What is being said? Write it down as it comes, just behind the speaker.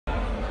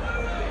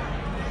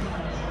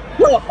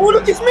What? Oh,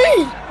 look, it's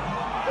me!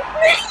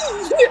 Me!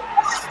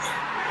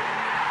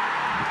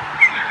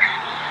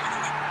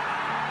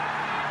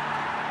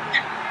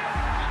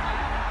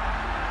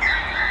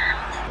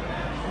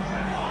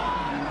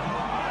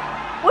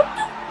 What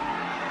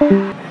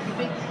the?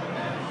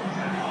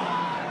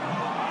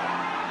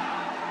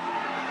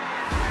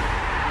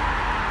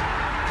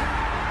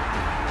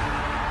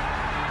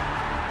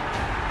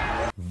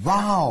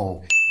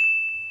 Wow!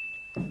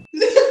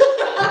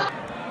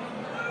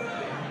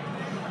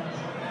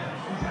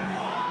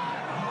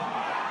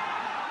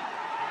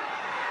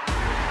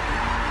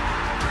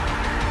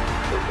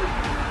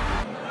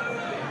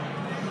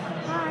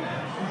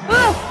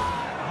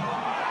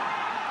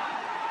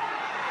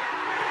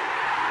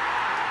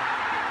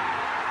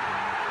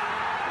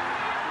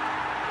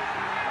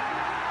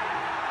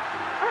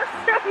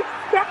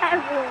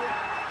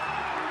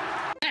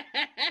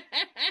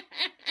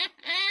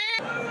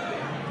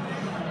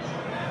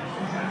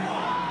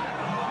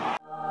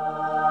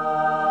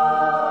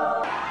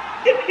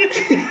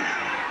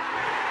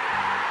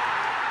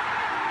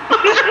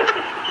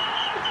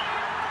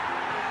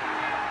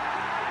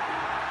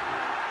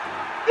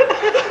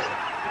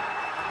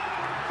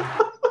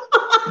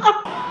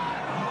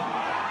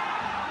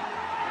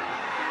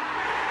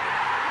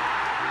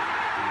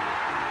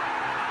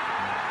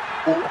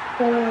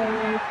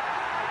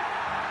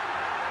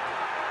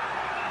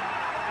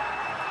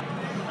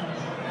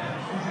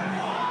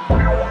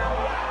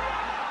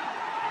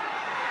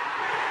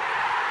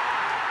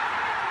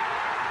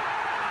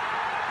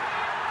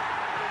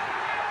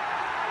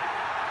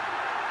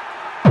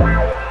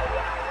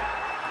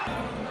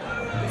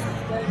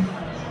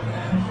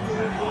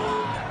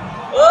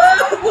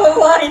 Oh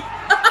my!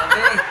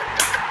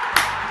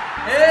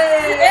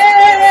 Hey!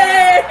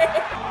 Hey!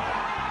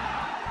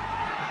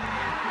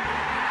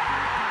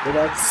 Well,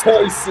 that's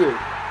so sick.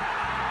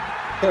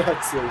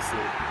 That's so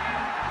sick.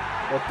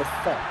 What the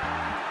fuck?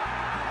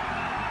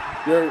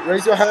 Yo,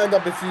 raise your hand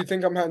up if you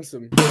think I'm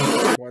handsome.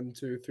 1,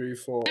 2, 3,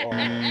 4. Oh.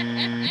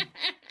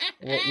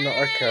 What? No,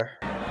 okay.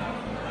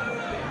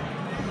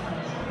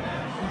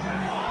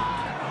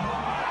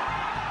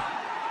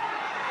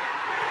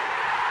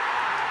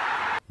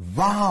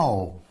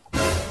 Wow!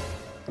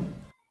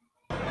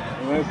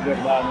 Non è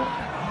verdade.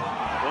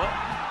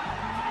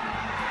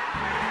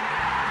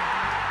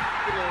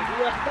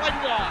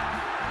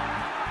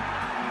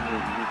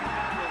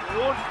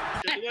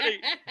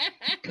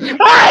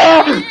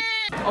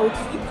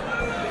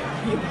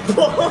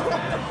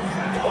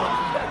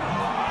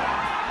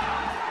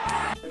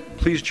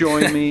 Please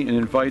join me in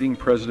inviting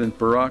President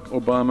Barack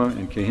Obama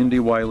and Kehinde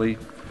Wiley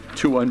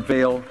to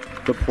unveil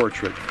the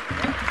portrait.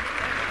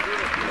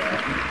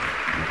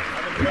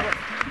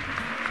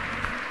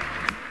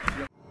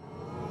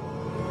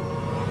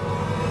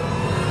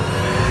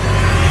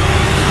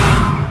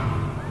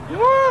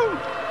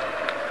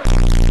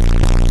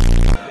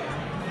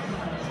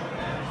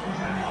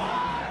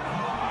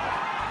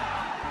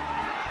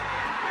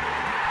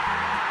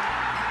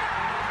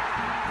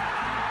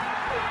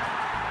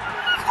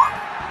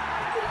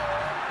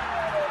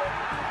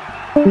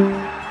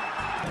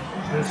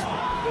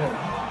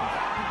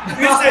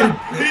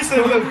 Listen,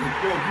 look.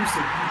 Yo,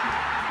 Houston.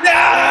 No!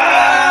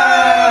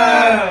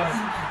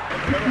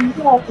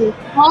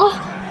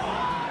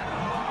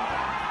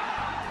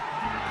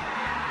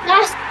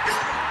 That's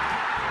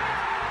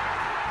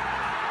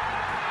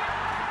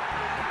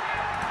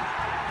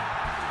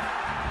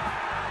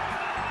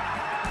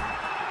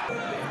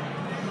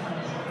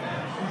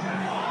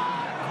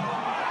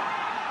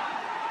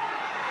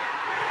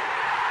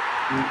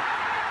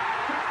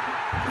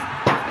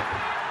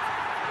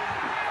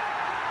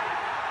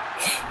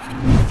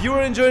If you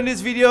are enjoying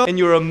this video and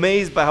you're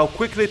amazed by how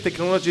quickly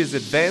technology is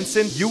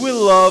advancing, you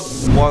will love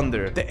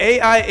Wonder, the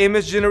AI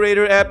image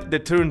generator app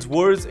that turns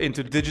words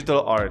into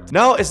digital art.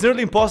 Now, it's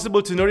nearly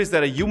impossible to notice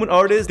that a human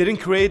artist didn't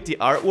create the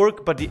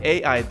artwork, but the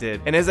AI did.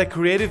 And as a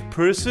creative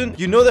person,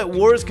 you know that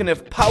words can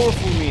have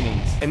powerful meanings.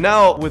 And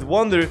now, with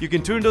Wonder, you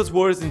can turn those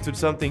words into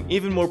something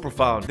even more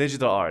profound,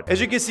 digital art. As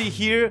you can see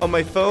here on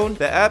my phone,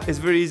 the app is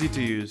very easy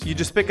to use. You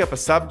just pick up a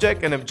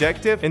subject, an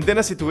objective, and then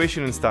a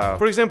situation and style.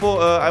 For example,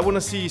 I want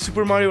to see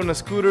Super Mario on a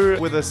scooter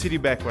with a city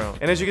background.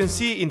 And as you can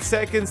see, in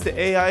seconds, the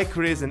AI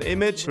creates an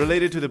image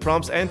related to the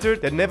prompts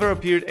entered that never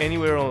appeared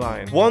anywhere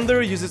online.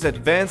 Wonder uses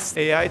advanced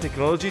AI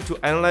technology to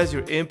analyze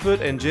your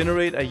input and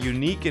generate a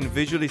unique and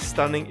visually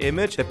stunning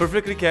image that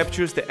perfectly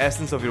captures the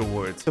essence of your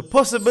words. The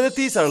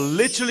possibilities are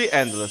literally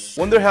endless.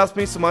 Wonder helps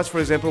me so much, for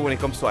example, when it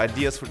comes to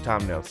ideas for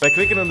thumbnails. By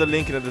clicking on the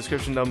link in the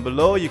description down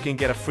below, you can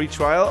get a free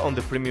trial on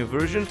the premium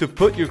version to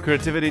put your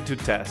creativity to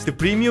test. The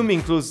premium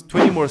includes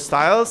 20 more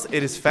styles,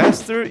 it is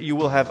faster, you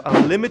will have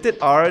unlimited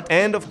art,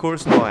 and of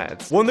course no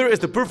ads. Wonder is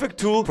the perfect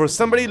tool for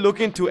somebody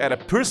looking to add a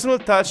personal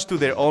touch to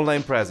their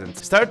online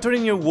presence. Start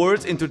turning your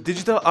words into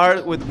digital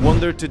art with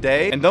Wonder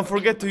today, and don't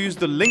forget to use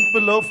the link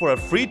below for a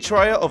free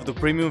trial of the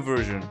premium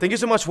version. Thank you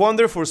so much,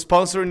 Wonder, for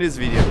sponsoring this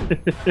video.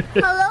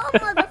 hello,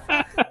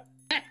 motherfucker.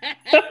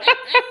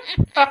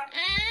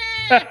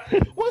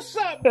 What's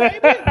up, baby?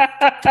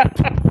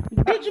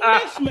 Did you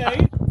miss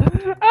me?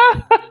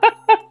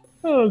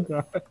 Oh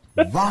god.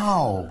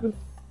 Wow.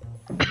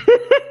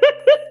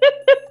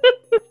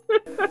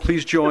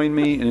 Please join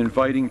me in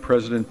inviting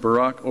President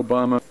Barack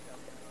Obama.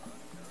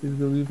 Please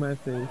believe my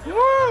face.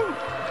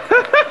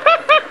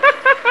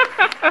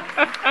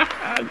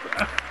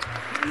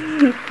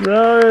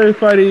 No,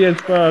 funny as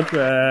fuck,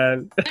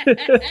 man.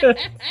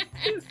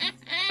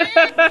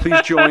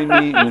 Please join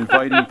me in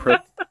inviting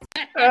President.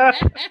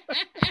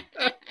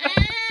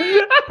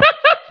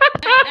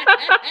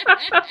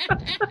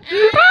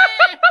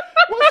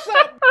 What's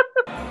up?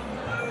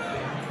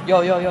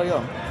 Yo, yo, yo,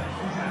 yo.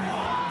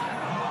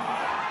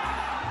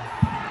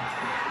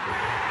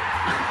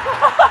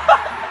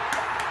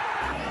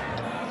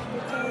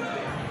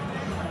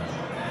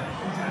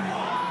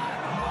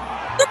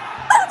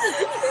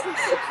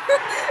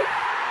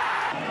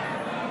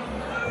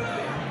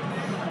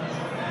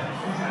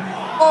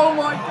 Oh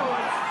my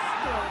god.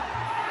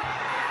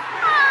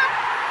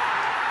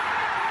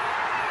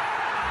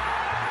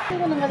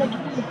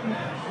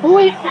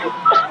 Uy!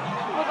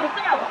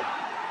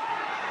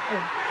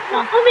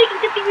 Omegle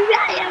ka tingin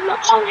mo!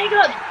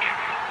 Omegle!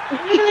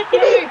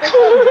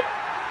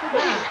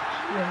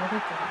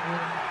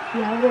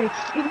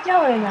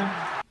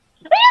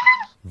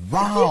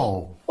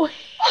 Wow.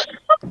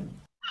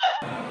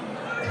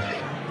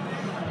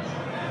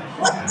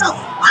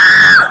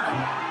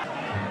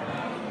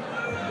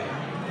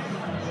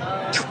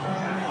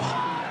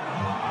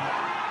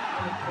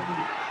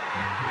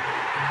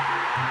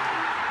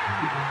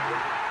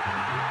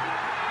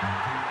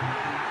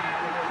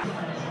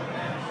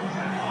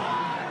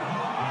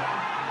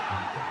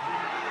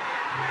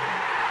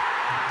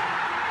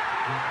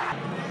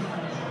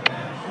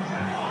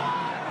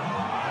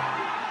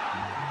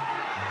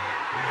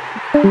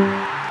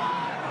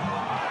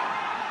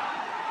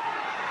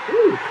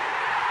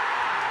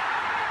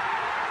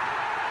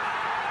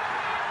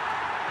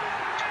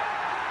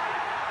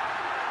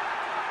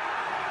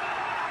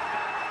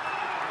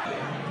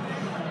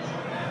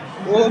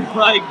 Oh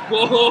my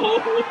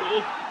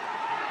god!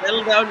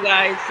 Settle down,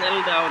 guys.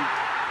 Settle down.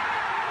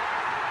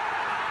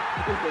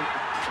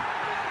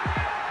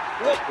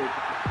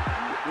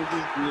 This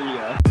is really